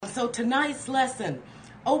So tonight's lesson,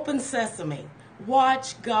 open sesame.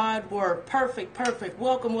 Watch God work. Perfect, perfect.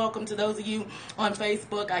 Welcome, welcome to those of you on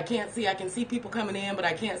Facebook. I can see people coming in, but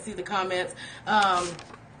I can't see the comments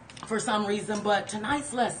for some reason. But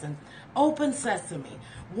tonight's lesson, open sesame.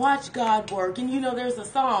 Watch God work. And there's a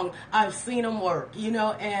song, I've seen him work,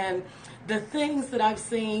 and the things that I've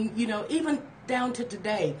seen, even down to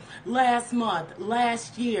today, last month,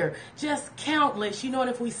 last year, just countless, and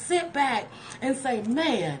if we sit back and say,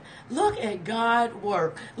 man, look at God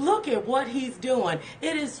work, look at what he's doing,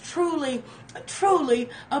 it is truly, truly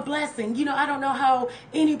a blessing. I don't know how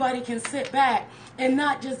anybody can sit back and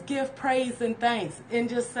not just give praise and thanks and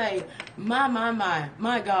just say,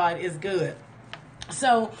 my God is good.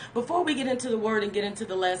 So before we get into the word and get into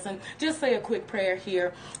the lesson, just say a quick prayer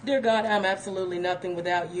here. Dear God, I'm absolutely nothing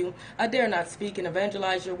without you. I dare not speak and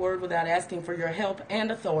evangelize your word without asking for your help and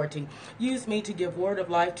authority. Use me to give word of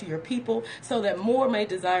life to your people so that more may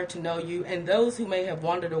desire to know you, and those who may have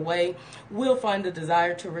wandered away will find the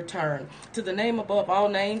desire to return. To the name above all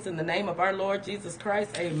names, in the name of our Lord Jesus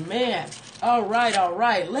Christ, amen. All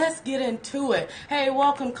right. Let's get into it. Hey,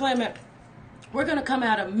 welcome, Clement. We're going to come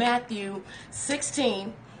out of Matthew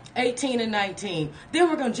 16, 18, and 19. Then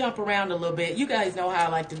we're going to jump around a little bit. You guys know how I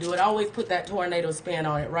like to do it. I always put that tornado spin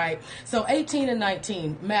on it, right? So 18 and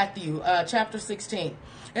 19, Matthew chapter 16.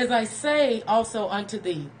 As I say also unto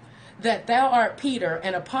thee, that thou art Peter,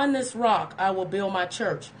 and upon this rock I will build my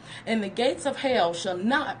church, and the gates of hell shall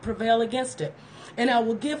not prevail against it. And I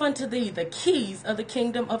will give unto thee the keys of the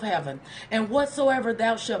kingdom of heaven. And whatsoever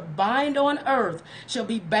thou shalt bind on earth shall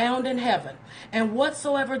be bound in heaven. And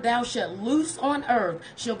whatsoever thou shalt loose on earth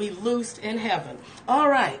shall be loosed in heaven. All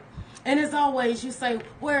right. And as always, you say,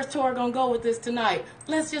 where's Tora going to go with this tonight?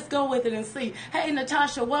 Let's just go with it and see. Hey,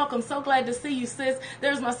 Natasha, welcome. So glad to see you, sis.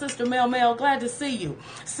 There's my sister, Mel. Glad to see you.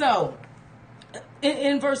 So,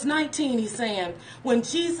 in verse 19, he's saying, when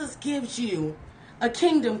Jesus gives you a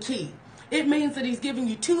kingdom key, it means that he's giving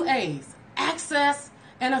you two A's, access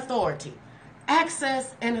and authority.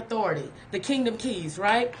 Access and authority, the kingdom keys,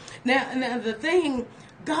 right? Now the thing,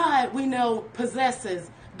 God, we know, possesses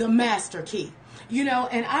the master key,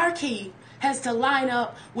 and our key has to line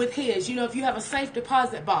up with his. If you have a safe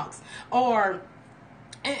deposit box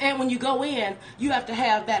and when you go in, you have to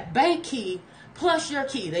have that bank key plus your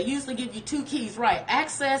key. They usually give you two keys, right?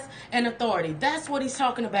 Access and authority. That's what he's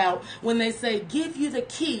talking about when they say give you the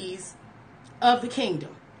keys of the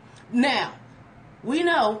kingdom. Now, we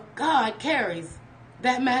know God carries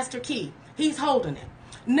that master key. He's holding it.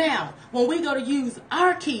 Now, when we go to use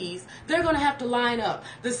our keys, they're going to have to line up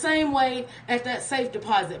the same way at that safe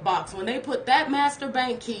deposit box. When they put that master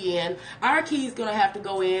bank key in, our key is going to have to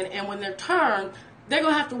go in, and when they're turned, they're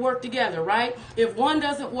going to have to work together, right? If one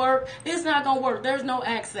doesn't work, it's not going to work. There's no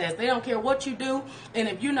access. They don't care what you do. And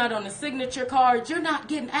if you're not on the signature card, you're not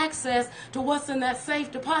getting access to what's in that safe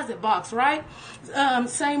deposit box, right?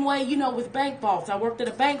 Same way, with bank vaults. I worked at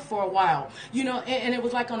a bank for a while, and it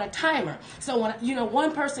was like on a timer. So when,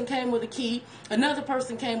 one person came with a key, another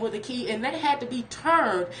person came with a key, and they had to be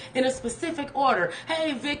turned in a specific order.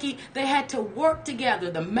 Hey, Vicky, they had to work together.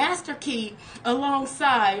 The master key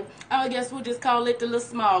alongside, I guess we'll just call it the little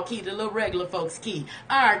small key, the little regular folks key,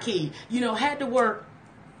 our key, had to work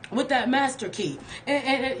with that master key,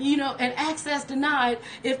 and access denied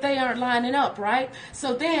if they aren't lining up, right?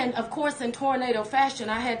 So then, of course, in tornado fashion,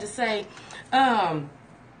 I had to say,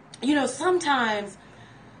 sometimes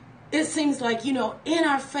it seems like, in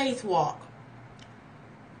our faith walk,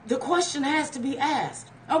 the question has to be asked,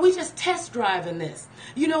 are we just test driving this?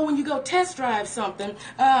 When you go test drive something,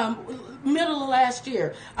 middle of last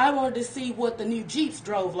year, I wanted to see what the new Jeeps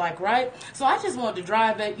drove like, right? So I just wanted to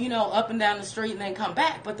drive it, up and down the street and then come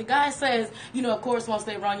back. But the guy says, of course, once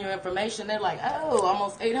they run your information, they're like, oh,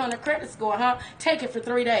 almost 800 credit score, huh? Take it for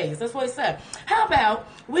 3 days. That's what he said. How about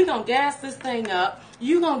we going to gas this thing up?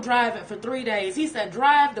 You going to drive it for 3 days. He said,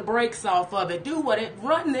 drive the brakes off of it.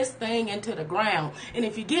 Run this thing into the ground. And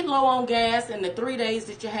if you get low on gas in the 3 days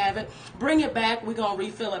that you have it, bring it back. We're going to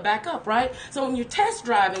refill it back up, right? So when you're test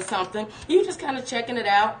driving something, you just kind of checking it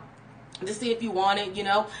out to see if you want it,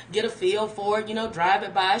 get a feel for it, drive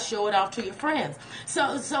it by, show it off to your friends.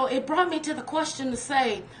 So it brought me to the question to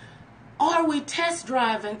say, are we test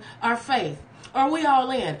driving our faith? Are we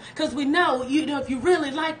all in? Because we know, if you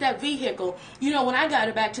really like that vehicle, when I got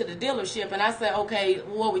it back to the dealership and I said, okay,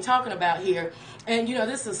 what are we talking about here? And,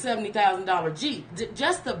 this is a $70,000 Jeep,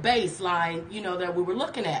 just the baseline, that we were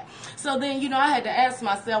looking at. So then, I had to ask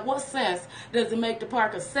myself, what sense does it make to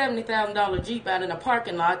park a $70,000 Jeep out in a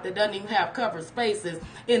parking lot that doesn't even have covered spaces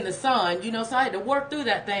in the sun? So I had to work through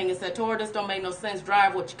that thing and said, Tori, this don't make no sense.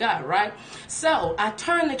 Drive what you got, right? So I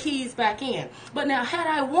turned the keys back in. But now, had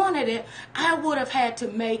I wanted it, I would have had to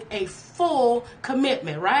make a full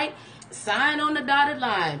commitment, right? Sign on the dotted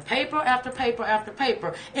line, paper after paper after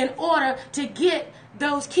paper, in order to get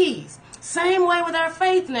those keys. Same way with our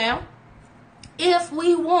faith now. If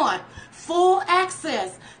we want full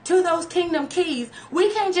access to those kingdom keys,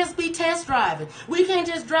 we can't just be test driving. We can't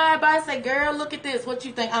just drive by and say, girl, look at this. What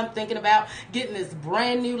you think? I'm thinking about getting this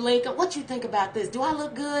brand new Lincoln. What you think about this? Do I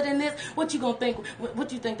look good in this? What you gonna think?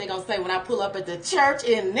 What you think they're gonna say when I pull up at the church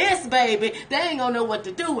in this, baby? They ain't gonna know what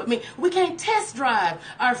to do with me. We can't test drive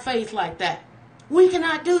our faith like that. We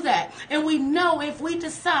cannot do that. And we know if we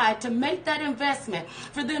decide to make that investment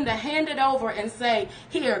for them to hand it over and say,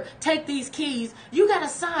 here, take these keys, you got to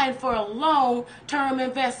sign for a long-term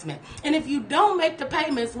investment. And if you don't make the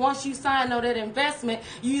payments once you sign on that investment,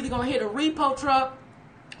 you either going to hit a repo truck,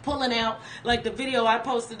 pulling out, like the video I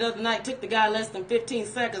posted the other night, took the guy less than 15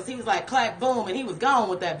 seconds. He was like, clack, boom, and he was gone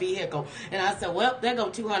with that vehicle. And I said, well, there go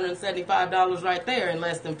 $275 right there in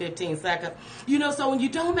less than 15 seconds. So when you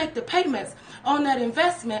don't make the payments on that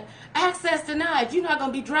investment, access denied. You're not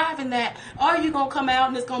going to be driving that, or you're going to come out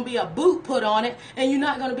and it's going to be a boot put on it, and you're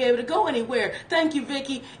not going to be able to go anywhere. Thank you,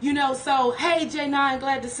 Vicky. So, hey, J9,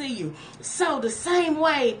 glad to see you. So the same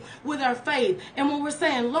way with our faith. And when we're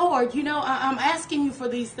saying, Lord, I'm asking you for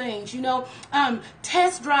these things,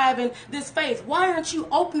 test driving this faith. Why aren't you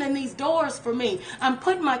opening these doors for me? I'm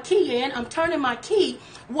putting my key in, I'm turning my key.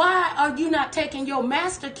 Why are you not taking your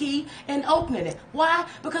master key and opening it? Why?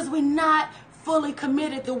 Because we're not fully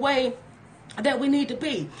committed the way that we need to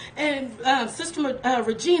be. And Sister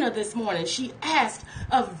Regina this morning, she asked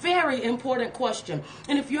a very important question.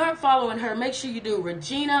 And if you aren't following her, make sure you do.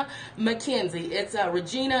 Regina McKenzie. It's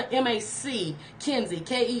Regina M-A-C Kenzie,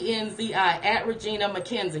 K-E-N-Z-I, at Regina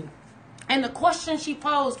McKenzie. And the question she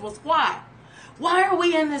posed was why? Why are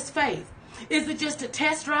we in this faith? Is it just to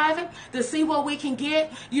test drive it, to see what we can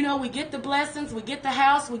get? We get the blessings, we get the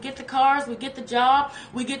house, we get the cars, we get the job,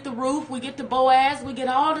 we get the roof, we get the Boaz, we get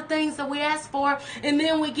all the things that we ask for, and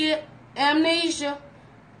then we get amnesia.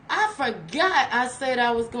 I forgot I said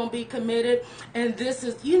I was going to be committed, and this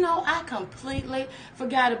is, I completely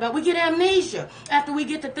forgot about. We get amnesia after we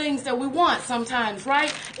get the things that we want sometimes,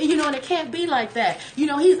 right? And, and it can't be like that.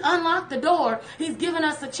 He's unlocked the door. He's given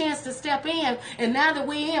us a chance to step in, and now that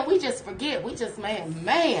we're in, we just forget. We just, man.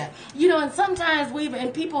 And sometimes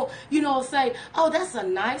people, say, oh, that's a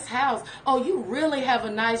nice house. Oh, you really have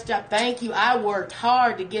a nice job. Thank you. I worked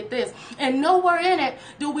hard to get this. And nowhere in it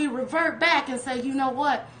do we revert back and say, you know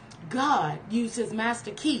what? God used his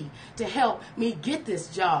master key to help me get this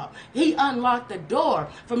job. He unlocked the door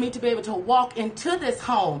for me to be able to walk into this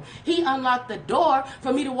home. He unlocked the door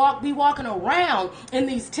for me to be walking around in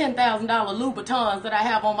these $10,000 Louboutins that I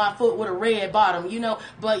have on my foot with a red bottom,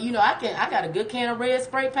 But, I got a good can of red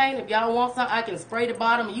spray paint. If y'all want some, I can spray the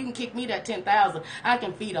bottom and you can kick me that $10,000. I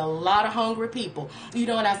can feed a lot of hungry people. And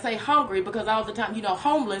I say hungry because all the time,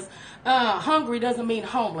 homeless, hungry doesn't mean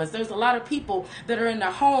homeless. There's a lot of people that are in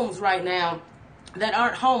their homes right now that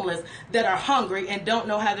aren't homeless, that are hungry and don't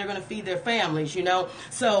know how they're going to feed their families,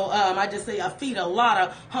 So I just say I feed a lot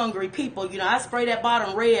of hungry people. I spray that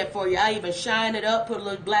bottom red for you. I even shine it up, put a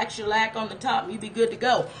little black shellac on the top, and you be good to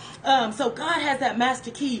go. So God has that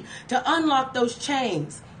master key to unlock those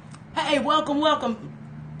chains. Hey, welcome.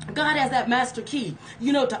 God has that master key,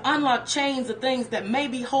 to unlock chains of things that may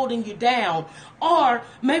be holding you down, or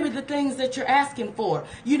maybe the things that you're asking for,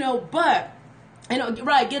 but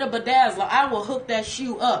right, get a bedazzler. I will hook that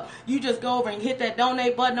shoe up. You just go over and hit that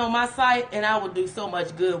donate button on my site, and I will do so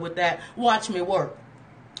much good with that. Watch me work.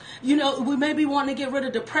 We may be wanting to get rid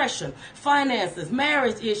of depression, finances,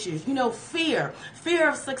 marriage issues, fear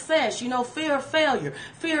of success, fear of failure,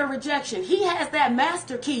 fear of rejection. He has that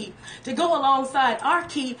master key to go alongside our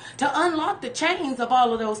key to unlock the chains of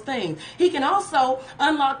all of those things. He can also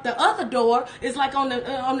unlock the other door. It's like on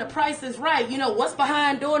the Price is Right. What's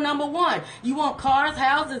behind door number 1? You want cars,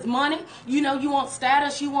 houses, money. You want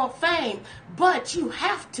status, you want fame. But you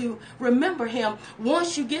have to remember him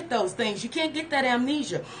once you get those things. You can't get that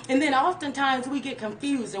amnesia. And then oftentimes we get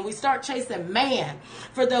confused and we start chasing man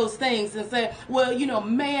for those things and say, well,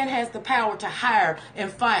 man has the power to hire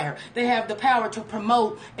and fire. They have the power to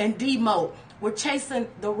promote and demote. we're chasing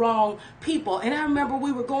the wrong people. And I remember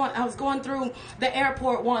I was going through the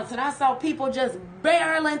airport once, and I saw people just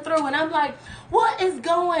barreling through, and I'm like, what is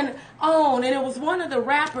going on? And it was one of the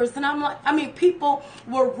rappers, and I'm like, people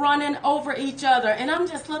were running over each other, and I'm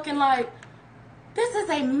just looking like, this is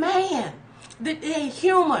a man, a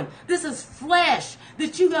human. This is flesh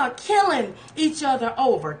that you are killing each other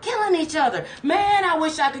over, killing each other. Man, I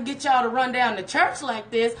wish I could get y'all to run down to church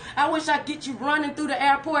like this. I wish I could get you running through the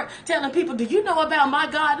airport telling people, do you know about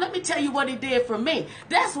my God? Let me tell you what he did for me.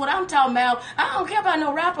 That's what I'm talking about. I don't care about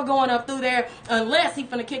no rapper going up through there unless he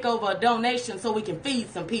finna kick over a donation so we can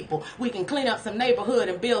feed some people. We can clean up some neighborhood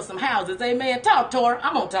and build some houses. Amen. Talk, Tor.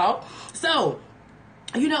 I'm gonna talk. So,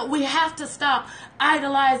 we have to stop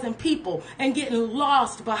idolizing people and getting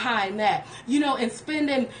lost behind that, and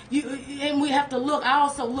spending, and we have to I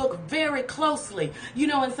also look very closely,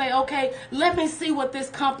 and say, okay, let me see what this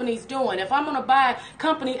company's doing. If I'm going to buy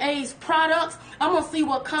company A's products, I'm going to see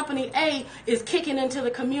what company A is kicking into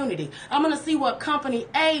the community. I'm going to see what company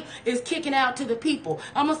A is kicking out to the people.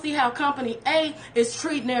 I'm going to see how company A is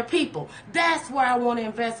treating their people. That's where I want to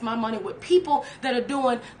invest my money, with people that are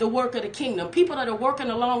doing the work of the kingdom, people that are working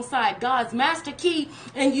alongside God's master key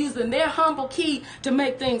and using their humble key to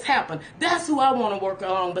make things happen. That's who I want to work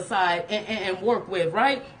along beside and work with,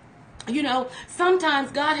 right?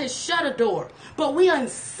 Sometimes God has shut a door, but we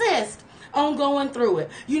insist on going through it.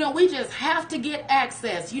 We just have to get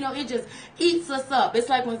access. It just eats us up. It's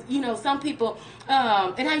like when, some people,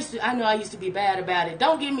 and I used to be bad about it.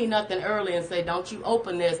 Don't give me nothing early and say, don't you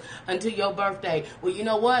open this until your birthday. Well, you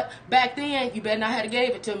know what? Back then, you better not have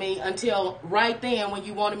gave it to me until right then when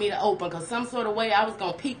you wanted me to open, because some sort of way I was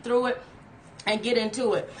going to peek through it and get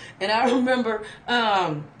into it. And I remember,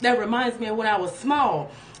 that reminds me of when I was small.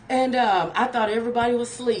 And I thought everybody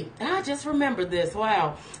was asleep. And I just remembered this.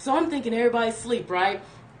 Wow. So I'm thinking everybody's asleep, right?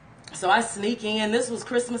 So I sneak in. This was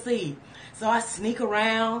Christmas Eve. So I sneak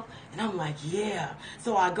around, and I'm like, yeah.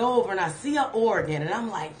 So I go over, and I see an organ, and I'm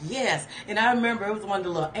like, yes. And I remember it was one of the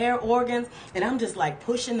little air organs, and I'm just like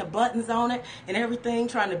pushing the buttons on it and everything,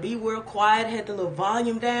 trying to be real quiet, had the little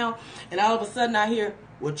volume down. And all of a sudden I hear,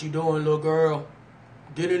 what you doing, little girl?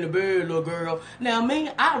 Get in the bed, little girl. Now,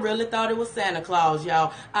 I really thought it was Santa Claus,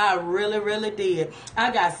 y'all. I really, really did.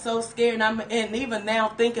 I got so scared, and even now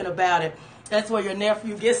thinking about it, that's where your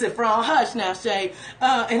nephew gets it from. Hush now, Shay.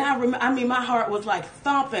 And my heart was like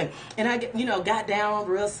thumping. And I, got down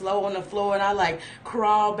real slow on the floor, and I like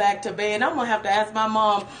crawled back to bed. And I'm going to have to ask my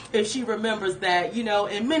mom if she remembers that,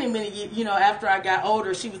 and many years, after I got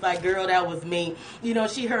older, she was like, girl, that was me.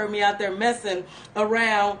 She heard me out there messing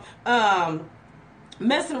around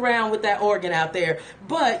with that organ out there.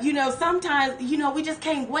 But, sometimes, we just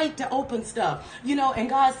can't wait to open stuff, and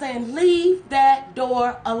God's saying, leave that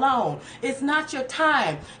door alone. It's not your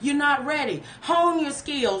time. You're not ready. Hone your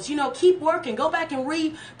skills, keep working. Go back and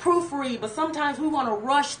proofread. But sometimes we want to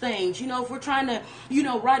rush things, if we're trying to,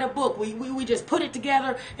 write a book, we just put it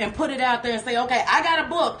together and put it out there and say, okay, I got a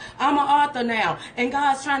book. I'm an author now. And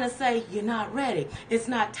God's trying to say, you're not ready. It's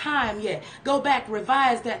not time yet. Go back,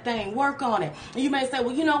 revise that thing, work on it. And you may say,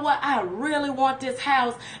 well, you know what? I really want this house.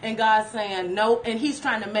 And God's saying no. And he's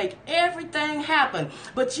trying to make everything happen.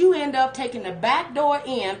 But you end up taking the back door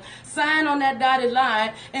in, sign on that dotted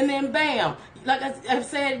line, and then bam. Like I've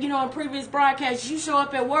said, in previous broadcasts, you show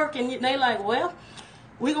up at work and they like, well,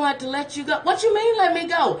 we're going to have to let you go. What you mean let me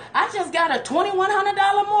go? I just got a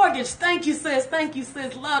 $2,100 mortgage. Thank you, sis. Thank you,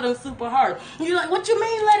 sis. Love them super hard. And you're like, what you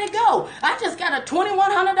mean let it go? I just got a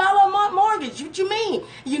 $2,100 a month mortgage. What you mean?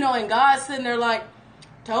 And God's sitting there like,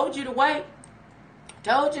 told you to wait.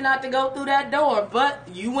 Told you not to go through that door, but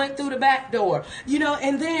you went through the back door,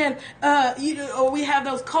 and then, or we have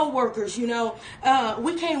those co-workers,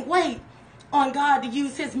 we can't wait on God to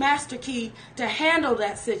use his master key to handle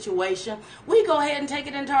that situation. We go ahead and take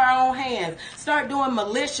it into our own hands. Start doing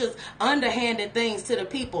malicious, underhanded things to the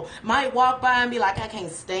people. Might walk by and be like, I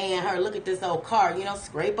can't stand her. Look at this old car.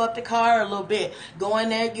 Scrape up the car a little bit. Go in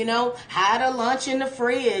there, hide a lunch in the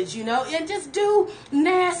fridge, and just do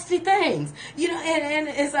nasty things. And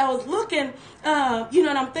as I was looking,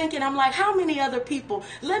 and I'm thinking, I'm like, how many other people,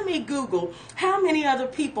 let me Google, how many other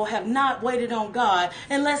people have not waited on God,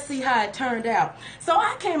 and let's see how it turned out. So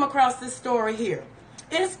I came across this story here.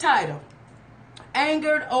 It's titled,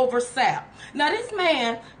 Angered Over Sap. Now this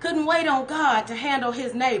man couldn't wait on God to handle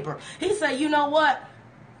his neighbor. He said, you know what?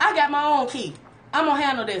 I got my own key. I'm going to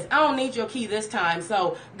handle this. I don't need your key this time.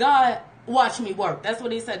 So God, watch me work. That's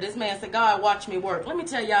what he said. This man said, God, watch me work. Let me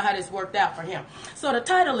tell y'all how this worked out for him. So the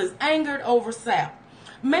title is Angered Over Sap.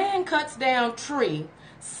 Man cuts down tree,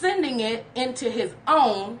 sending it into his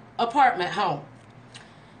own apartment home.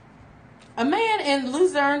 A man in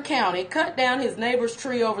Luzerne County cut down his neighbor's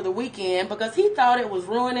tree over the weekend because he thought it was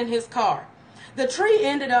ruining his car. The tree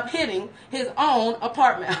ended up hitting his own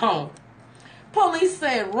apartment home. Police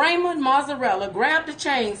said Raymond Mazzarella grabbed a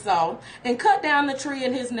chainsaw and cut down the tree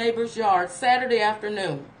in his neighbor's yard Saturday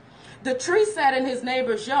afternoon. The tree sat in his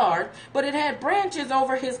neighbor's yard, but it had branches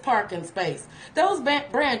over his parking space. Those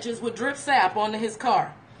branches would drip sap onto his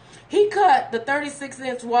car. He cut the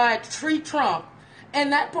 36-inch wide tree trunk,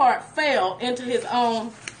 and that part fell into his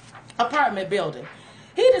own apartment building.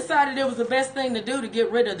 He decided it was the best thing to do to get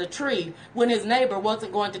rid of the tree when his neighbor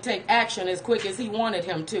wasn't going to take action as quick as he wanted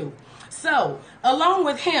him to. So, along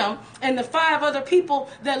with him and the 5 other people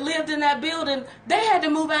that lived in that building, they had to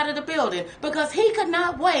move out of the building because he could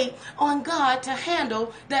not wait on God to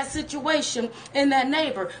handle that situation in that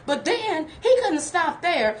neighbor. But then he couldn't stop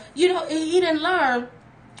there. You know, he didn't learn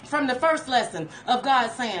from the first lesson of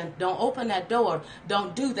God saying, don't open that door,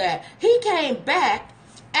 don't do that. He came back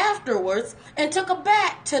afterwards and took a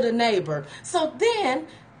bat to the neighbor. So then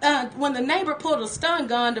when the neighbor pulled a stun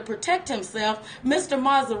gun to protect himself, Mr.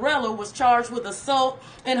 Mazzarella was charged with assault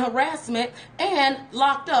and harassment and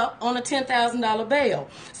locked up on a $10,000 bail.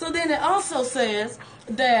 So then it also says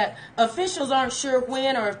that officials aren't sure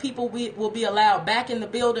when or if people will be allowed back in the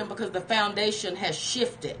building because the foundation has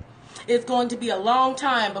shifted. It's going to be a long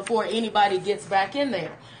time before anybody gets back in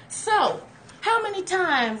there. So, how many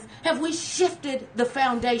times have we shifted the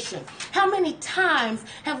foundation? How many times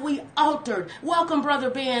have we altered, welcome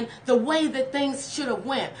Brother Ben, the way that things should have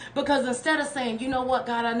went? Because instead of saying, you know what,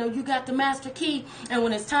 God, I know you got the master key, and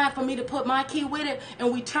when it's time for me to put my key with it,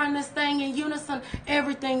 and we turn this thing in unison,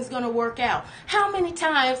 everything's going to work out. How many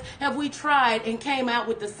times have we tried and came out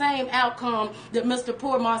with the same outcome that Mr.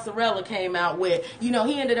 Poor Mozzarella came out with? You know,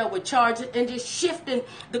 he ended up with charges and just shifting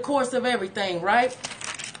the course of everything, right?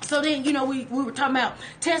 So then, you know, we were talking about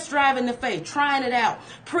test driving the faith, trying it out,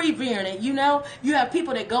 previewing it. You know, you have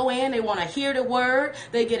people that go in, they want to hear the word,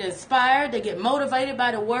 they get inspired, they get motivated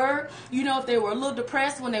by the word. You know, if they were a little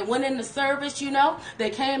depressed when they went into service, you know, they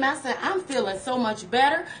came out and said, I'm feeling so much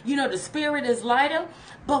better. You know, the spirit is lighter.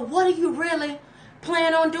 But what do you really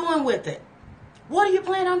plan on doing with it? What do you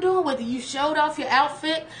plan on doing with it? You showed off your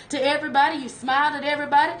outfit to everybody. You smiled at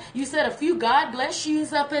everybody. You said a few God bless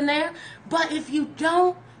yous up in there. But if you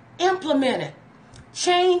don't implement it,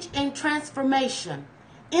 change and transformation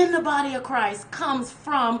in the body of Christ comes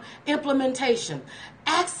from implementation.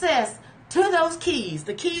 Access to those keys,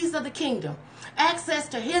 the keys of the kingdom, access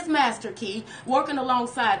to his master key, working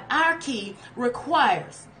alongside our key,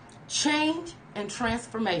 requires change and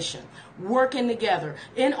transformation, working together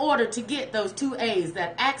in order to get those 2 A's,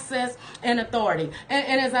 that access and authority.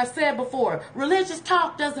 And as I said before, religious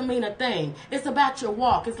talk doesn't mean a thing. It's about your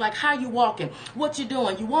walk. It's like how you walking, what you're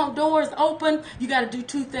doing. You want doors open, you got to do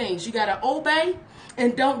 2 things. You got to obey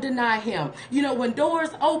and don't deny him. You know, when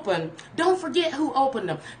doors open, don't forget who opened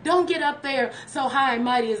them. Don't get up there so high and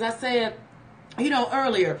mighty, as I said, you know,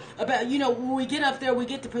 earlier about, you know, when we get up there, we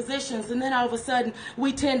get the positions, and then all of a sudden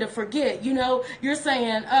we tend to forget. You know, you're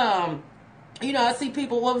saying, you know, I see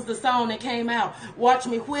people, what was the song that came out? Watch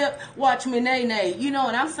me whip, watch me nay-nay. You know,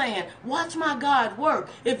 and I'm saying, watch my God work.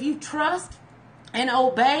 If you trust and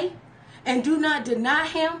obey and do not deny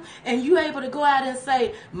him, and you able to go out and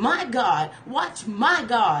say, my God, watch my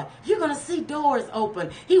God, you're going to see doors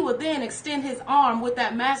open. He will then extend his arm with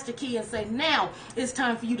that master key and say, now it's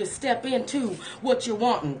time for you to step into what you're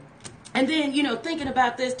wanting. And then, you know, thinking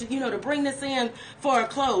about this, to, you know, to bring this in for a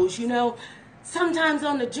close, you know, sometimes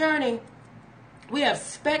on the journey, we have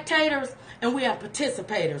spectators and we have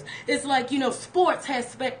participators. It's like, you know, sports has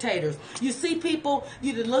spectators. You see people,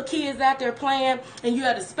 the little kids out there playing, and you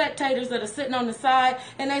have the spectators that are sitting on the side,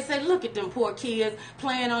 and they say, look at them poor kids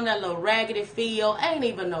playing on that little raggedy field. Ain't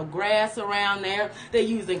even no grass around there. They're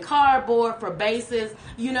using cardboard for bases.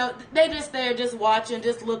 You know, they just there just watching,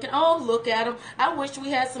 just looking. Oh, look at them. I wish we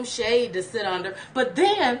had some shade to sit under. But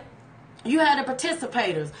then you had the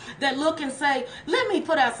participators that look and say, let me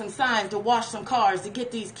put out some signs to wash some cars to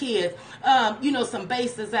get these kids, you know, some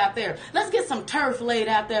bases out there. Let's get some turf laid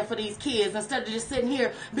out there for these kids instead of just sitting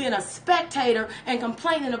here being a spectator and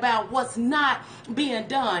complaining about what's not being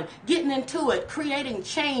done, getting into it, creating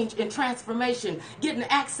change and transformation, getting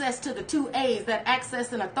access to the 2 A's, that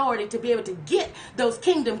access and authority to be able to get those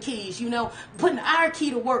kingdom keys, you know, putting our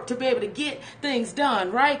key to work to be able to get things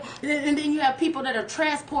done, right? And then you have people that are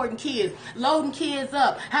transporting kids, kids, loading kids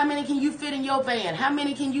up. How many can you fit in your van? How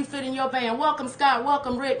many can you fit in your van? Welcome, Scott.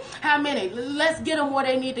 Welcome, Rick. How many? Let's get them where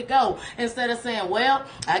they need to go. Instead of saying, well,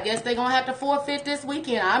 I guess they're going to have to forfeit this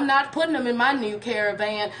weekend. I'm not putting them in my new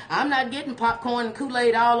caravan. I'm not getting popcorn and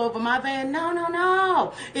Kool-Aid all over my van. No, no,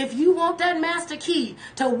 no. If you want that master key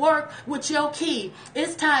to work with your key,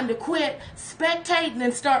 it's time to quit spectating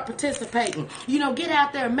and start participating. You know, get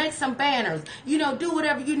out there, make some banners. You know, do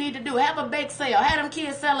whatever you need to do. Have a bake sale. Have them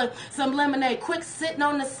kids selling some lemonade. Quit sitting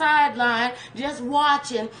on the sideline, just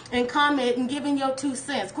watching and commenting, giving your 2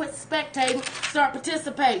 cents. Quit spectating, start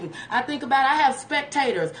participating. I have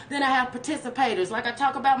spectators, then I have participators. Like I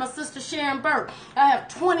talk about my sister Sharon Burke. I have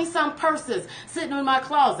 20-some purses sitting in my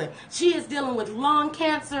closet. She is dealing with lung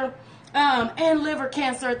cancer and liver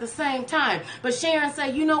cancer at the same time. But Sharon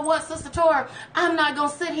said, you know what, Sister Tora, I'm not going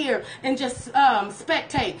to sit here and just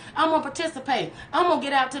spectate. I'm going to participate. I'm going to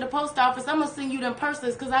get out to the post office. I'm going to send you them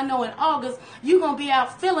purses because I know in August you're going to be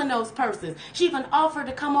out filling those purses. She even offered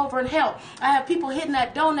to come over and help. I have people hitting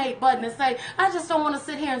that donate button and say, I just don't want to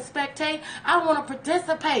sit here and spectate. I want to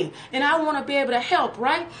participate and I want to be able to help,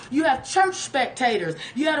 right? You have church spectators.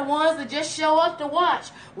 You have the ones that just show up to watch.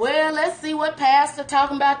 Well, let's see what Pastor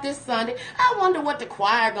talking about this Sunday. I wonder what the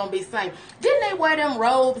choir gonna be saying. Didn't they wear them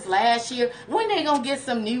robes last year? When they gonna get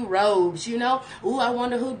some new robes, you know? Ooh, I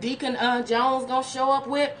wonder who Deacon Jones gonna show up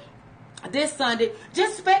with this Sunday.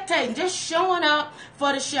 Just spectating, just showing up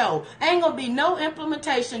for the show. Ain't gonna be no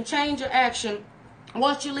implementation, change, or action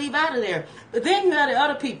once you leave out of there. But then you have the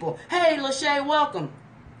other people. Hey, Lachey, welcome.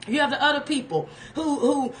 You have the other people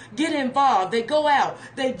who get involved. They go out.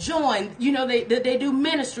 They join. You know, they do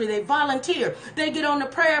ministry. They volunteer. They get on the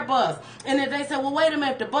prayer bus. And if they say, well, wait a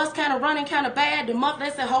minute, the bus kind of running kind of bad, they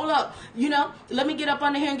say, hold up. You know, let me get up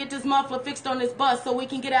under here and get this muffler fixed on this bus so we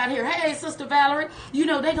can get out here. Hey, Sister Valerie, you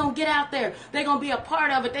know, they're going to get out there. They're going to be a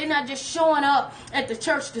part of it. They're not just showing up at the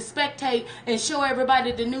church to spectate and show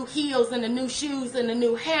everybody the new heels and the new shoes and the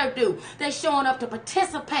new hairdo. They're showing up to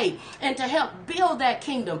participate and to help build that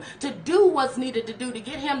kingdom, to do what's needed to do to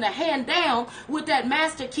get him to hand down with that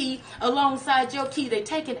master key alongside your key. They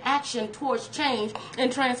take an action towards change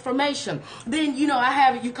and transformation. Then, you know, I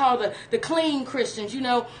have it you call the clean Christians. You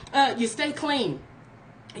know, you stay clean.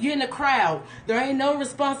 You're in the crowd. There ain't no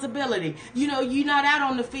responsibility. You know, you're not out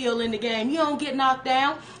on the field in the game. You don't get knocked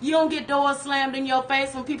down. You don't get doors slammed in your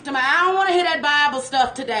face when people tell me, I don't want to hear that Bible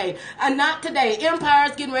stuff today. Not today.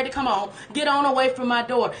 Empire's getting ready to come on. Get on away from my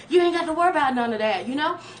door. You ain't got to worry about none of that, you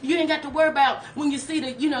know? You ain't got to worry about when you see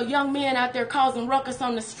the, you know, young men out there causing ruckus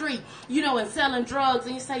on the street, you know, and selling drugs.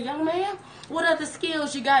 And you say, young man, what other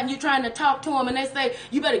skills you got? And you're trying to talk to them. And they say,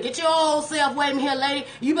 you better get your old self waiting here, lady.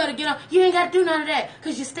 You better get on. You ain't got to do none of that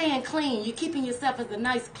because you're staying clean. You're keeping yourself as a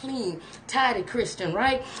nice, clean, tidy Christian,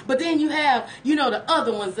 right? But then you have, you know, the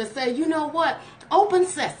other ones that say, you know what? Open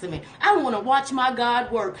sesame. I want to watch my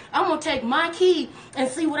God work. I'm going to take my key and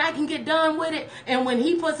see what I can get done with it. And when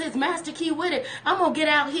he puts his master key with it, I'm going to get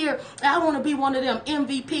out here. I want to be one of them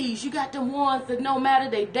MVPs. You got them ones that no matter,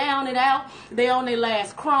 they down it out. They on their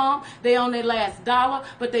last crumb. They on their last dollar.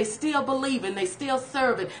 But they still believing. They still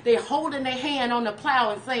serving. They holding their hand on the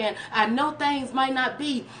plow and saying, I know things might not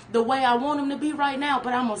be the way I want them to be right now,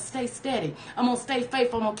 but I'm going to stay steady. I'm going to stay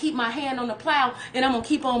faithful. I'm going to keep my hand on the plow and I'm going to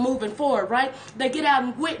keep on moving forward, right? They get out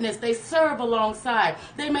and witness. They serve alongside.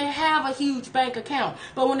 They may have a huge bank account,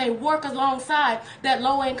 but when they work alongside that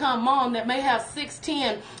low-income mom that may have 6,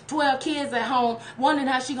 10, 12 kids at home, wondering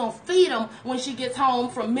how she's going to feed them when she gets home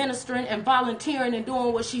from ministering and volunteering and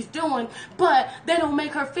doing what she's doing, but they don't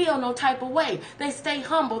make her feel no type of way. They stay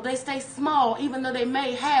humble. They stay small, even though they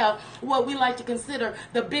may have what we like to consider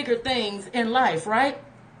the bigger things in life, right?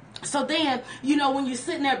 So then, you know, when you're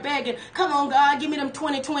sitting there begging, come on, God, give me them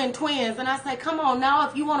 20 twins. And I say, come on now,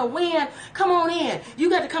 if you want to win, come on in.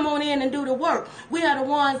 You got to come on in and do the work. We are the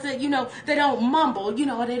ones that, you know, they don't mumble, you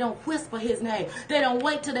know, or they don't whisper his name. They don't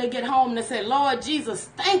wait till they get home and say, Lord Jesus,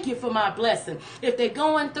 thank you for my blessing. If they're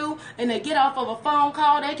going through and they get off of a phone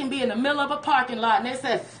call, they can be in the middle of a parking lot and they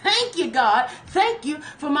say, thank you, God. Thank you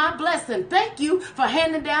for my blessing. Thank you for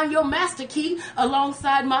handing down your master key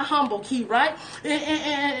alongside my humble key, right?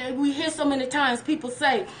 And we hear so many times people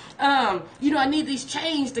say, you know, I need these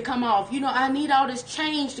chains to come off. You know, I need all this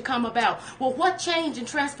change to come about. Well, what change and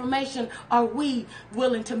transformation are we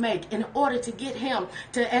willing to make in order to get him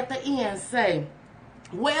to, at the end, say,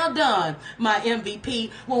 Well done, my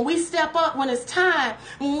MVP. When we step up, when it's time,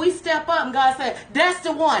 when we step up and God said, that's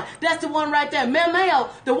the one right there. Memeo,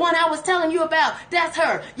 the one I was telling you about, that's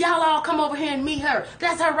her. Y'all all come over here and meet her.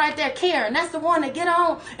 That's her right there, Karen. That's the one that get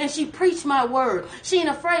on and she preached my word. She ain't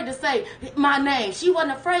afraid to say my name. She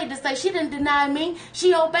wasn't afraid to say, she didn't deny me.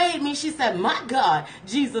 She obeyed me. She said, my God,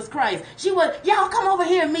 Jesus Christ. She was, y'all come over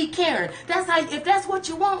here and meet Karen. That's how, if that's what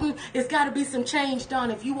you want, it's got to be some change done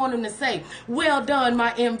if you want them to say, well done,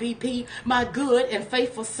 my MVP, my good and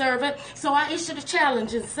faithful servant. So I issue the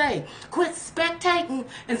challenge and say, quit spectating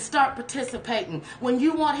and start participating. When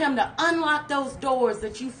you want him to unlock those doors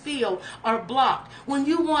that you feel are blocked, when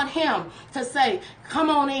you want him to say, come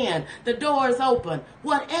on in, the door is open,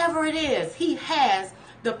 whatever it is, he has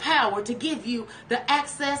the power to give you the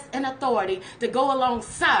access and authority to go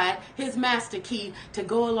alongside his master key, to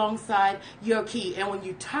go alongside your key. And when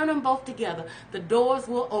you turn them both together, the doors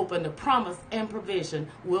will open. The promise and provision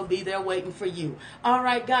will be there waiting for you. All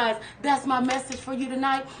right, guys, that's my message for you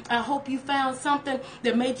tonight. I hope you found something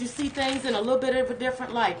that made you see things in a little bit of a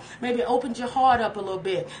different light. Maybe opened your heart up a little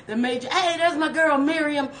bit. That made you, hey, there's my girl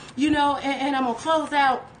Miriam, and I'm going to close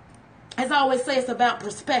out. As I always say, it's about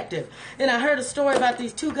perspective. And I heard a story about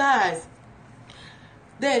these two guys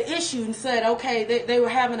that issued and said, okay, they were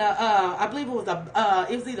having I believe it was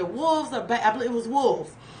it was either wolves or I believe it was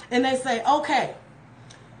wolves. And they say, okay,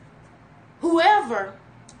 whoever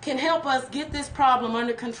can help us get this problem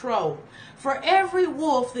under control, for every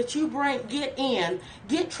wolf that you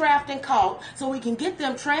get trapped and caught, so we can get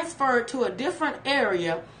them transferred to a different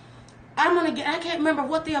area, I can't remember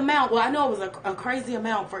what the amount, well, I know it was a crazy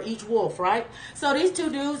amount for each wolf, right? So these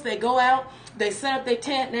two dudes, they go out, they set up their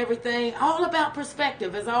tent and everything, all about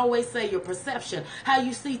perspective, as I always say, your perception, how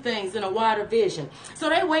you see things in a wider vision. So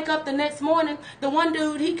they wake up the next morning, the one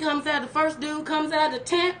dude, the first dude comes out of the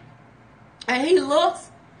tent, and he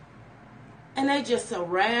looks, and they just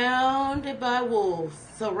surrounded by wolves,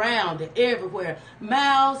 surrounded everywhere,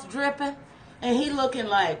 mouths dripping, and he looking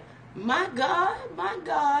like, my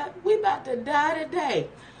God, we about to die today.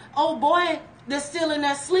 Oh boy, that's still in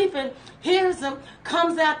there sleeping, hears him,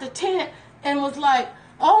 comes out the tent and was like,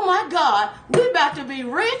 oh my God, we about to be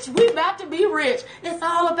rich. We about to be rich. It's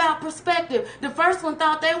all about perspective. The first one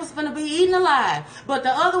thought they was going to be eaten alive. But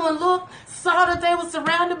the other one looked, saw that they were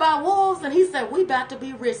surrounded by wolves, and he said, we about to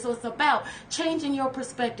be rich. So it's about changing your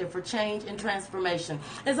perspective for change and transformation.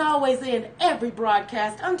 As always, in every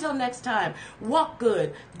broadcast, until next time, walk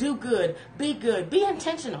good, do good, be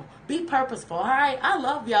intentional, be purposeful. All right, I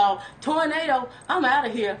love y'all. Tornado, I'm out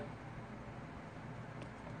of here.